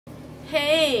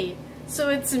Hey, so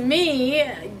it's me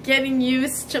getting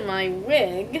used to my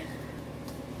wig.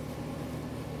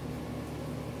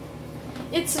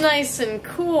 It's nice and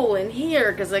cool in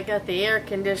here because I got the air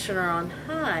conditioner on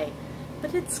high,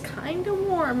 but it's kind of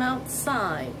warm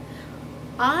outside.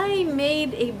 I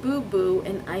made a boo-boo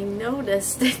and I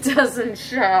noticed it doesn't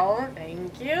show.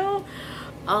 Thank you.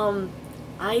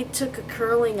 I took a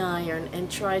curling iron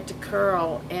and tried to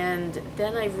curl, and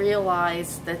then I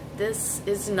realized that this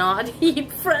is not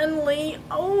heat friendly.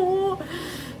 Oh,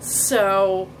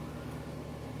 so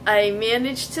I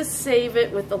managed to save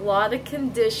it with a lot of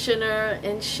conditioner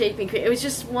and shaping cream. It was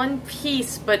just one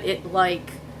piece, but it I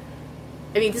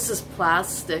mean, this is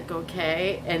plastic,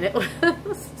 okay? And it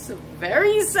was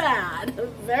very sad,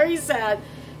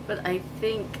 but I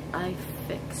think I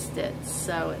fixed it,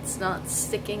 so it's not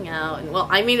sticking out. And well,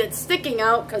 I mean, it's sticking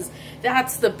out because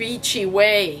that's the beachy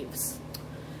waves.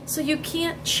 So you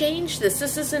can't change this.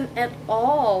 This isn't at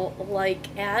all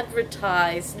like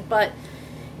advertised, but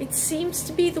it seems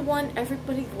to be the one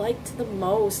everybody liked the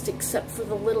most, except for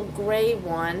the little gray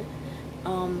one,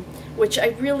 which I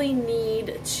really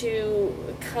need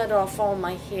to cut off all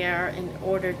my hair in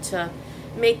order to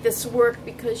make this work,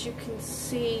 because you can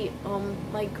see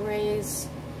my grays,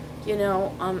 you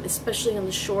know, especially on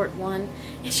the short one.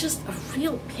 It's just a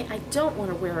real pain. I don't want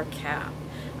to wear a cap.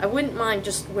 I wouldn't mind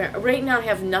just wearing, right now I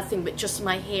have nothing but just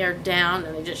my hair down,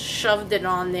 and I just shoved it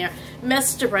on there,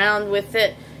 messed around with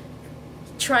it,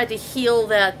 tried to heal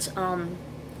that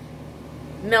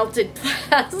melted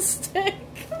plastic.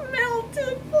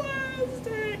 Melted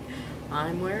plastic.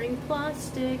 I'm wearing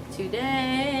plastic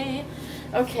today.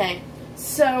 Okay,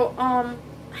 so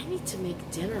I need to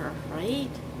make dinner, right?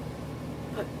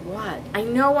 But what? I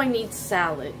know I need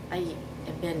salad. I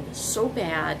have been so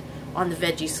bad on the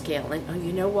veggie scale. And oh,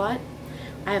 you know what?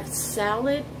 I have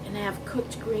salad and I have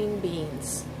cooked green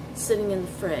beans sitting in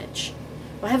the fridge.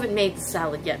 Well, I haven't made the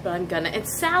salad yet, but I'm gonna. And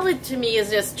salad to me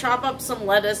is just chop up some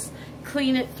lettuce,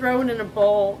 clean it, throw it in a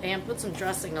bowl, and put some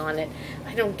dressing on it.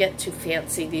 I don't get too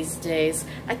fancy these days.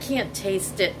 I can't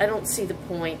taste it. I don't see the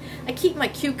point. I keep my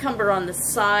cucumber on the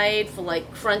side for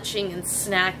like crunching and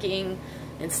snacking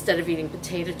instead of eating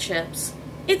potato chips.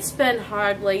 It's been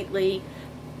hard lately.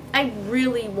 I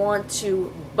really want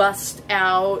to bust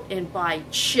out and buy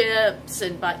chips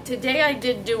and buy. Today I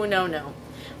did do a no-no.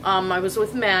 I was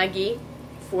with Maggie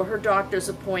for her doctor's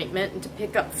appointment and to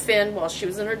pick up Finn while she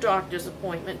was in her doctor's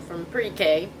appointment from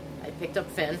pre-K. I picked up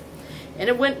Finn, and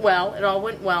it went well. It all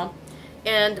went well,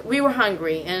 and we were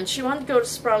hungry, and she wanted to go to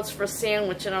Sprouts for a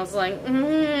sandwich, and I was like,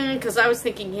 because I was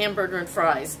thinking hamburger and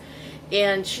fries.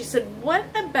 And she said, what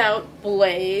about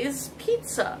Blaze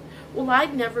Pizza? Well,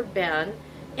 I'd never been,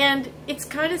 and it's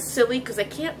kind of silly because I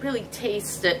can't really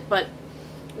taste it, but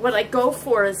what I go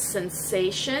for is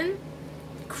sensation,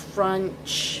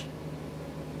 crunch,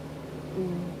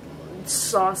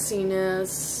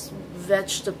 sauciness,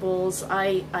 vegetables.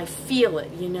 I feel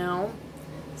it, you know.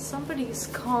 Somebody's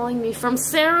calling me from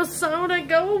Sarasota.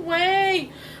 Go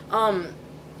away.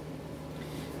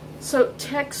 So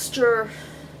texture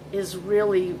is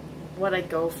really what I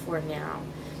go for now.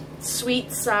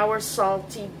 Sweet, sour,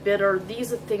 salty, bitter.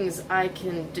 These are things I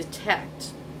can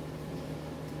detect,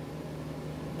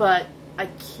 but I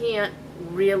can't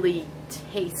really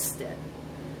taste it.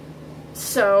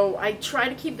 So I try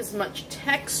to keep as much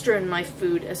texture in my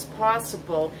food as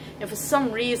possible, and for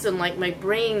some reason, like, my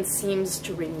brain seems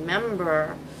to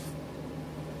remember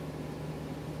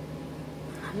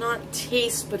not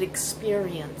taste but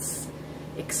experiences.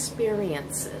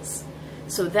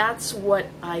 So that's what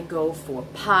I go for.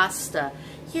 Pasta,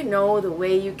 you know, the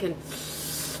way you can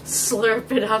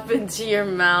slurp it up into your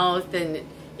mouth and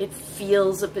it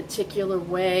feels a particular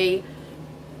way.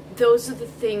 Those are the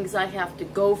things I have to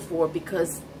go for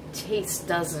because taste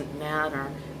doesn't matter.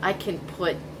 I can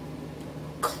put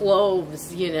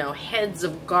cloves, you know, heads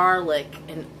of garlic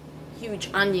and huge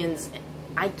onions.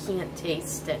 I can't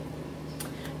taste it.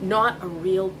 Not a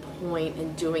real point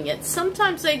in doing it.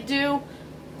 Sometimes I do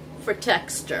for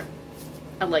texture.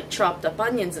 I like chopped up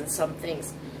onions and some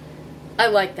things. I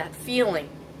like that feeling.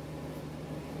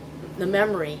 The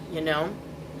memory, you know.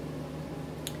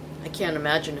 I can't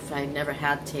imagine if I never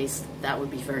had taste. That would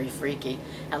be very freaky.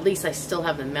 At least I still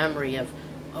have the memory of,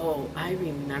 oh, I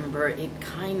remember it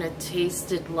kind of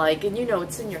tasted like, and you know,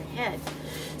 it's in your head.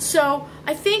 So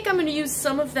I think I'm going to use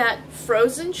some of that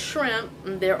frozen shrimp.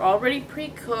 They're already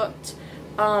pre-cooked.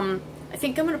 I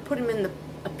think I'm going to put them in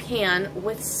a pan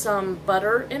with some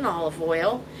butter and olive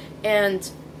oil and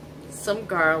some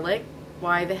garlic.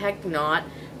 Why the heck not?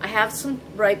 I have some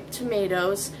ripe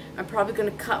tomatoes. I'm probably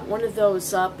going to cut one of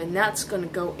those up, and that's going to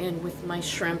go in with my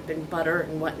shrimp and butter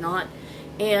and whatnot.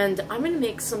 And I'm going to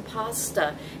make some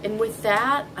pasta. And with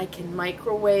that, I can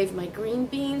microwave my green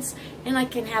beans, and I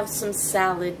can have some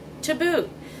salad to boot.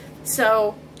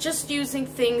 So just using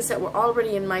things that were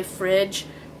already in my fridge.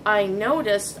 I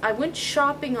noticed I went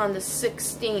shopping on the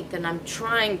 16th, and I'm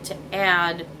trying to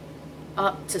add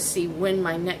up to see when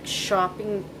my next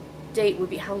shopping date would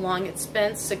be, how long it's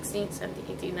been, 16,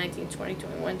 17, 18, 19, 20,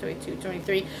 21, 22,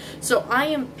 23. So I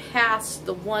am past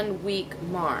the 1 week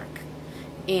mark,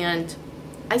 and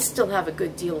I still have a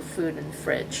good deal of food in the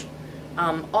fridge.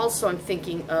 Also, I'm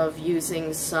thinking of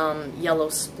using some yellow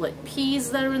split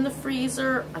peas that are in the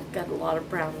freezer. I've got a lot of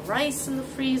brown rice in the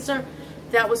freezer.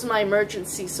 That was my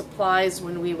emergency supplies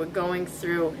when we were going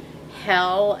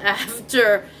hell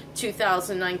after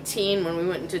 2019, when we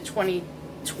went into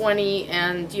 2020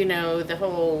 and, you know, the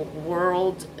whole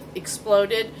world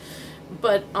exploded.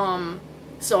 But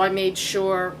so I made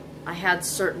sure I had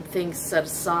certain things set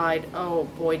aside. Oh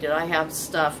boy, did I have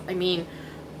stuff. I mean,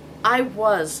 I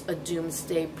was a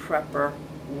doomsday prepper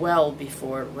well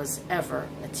before it was ever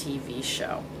a TV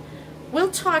show. We'll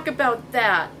talk about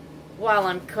that while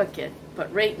I'm cooking,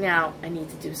 but right now I need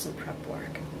to do some prep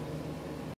work.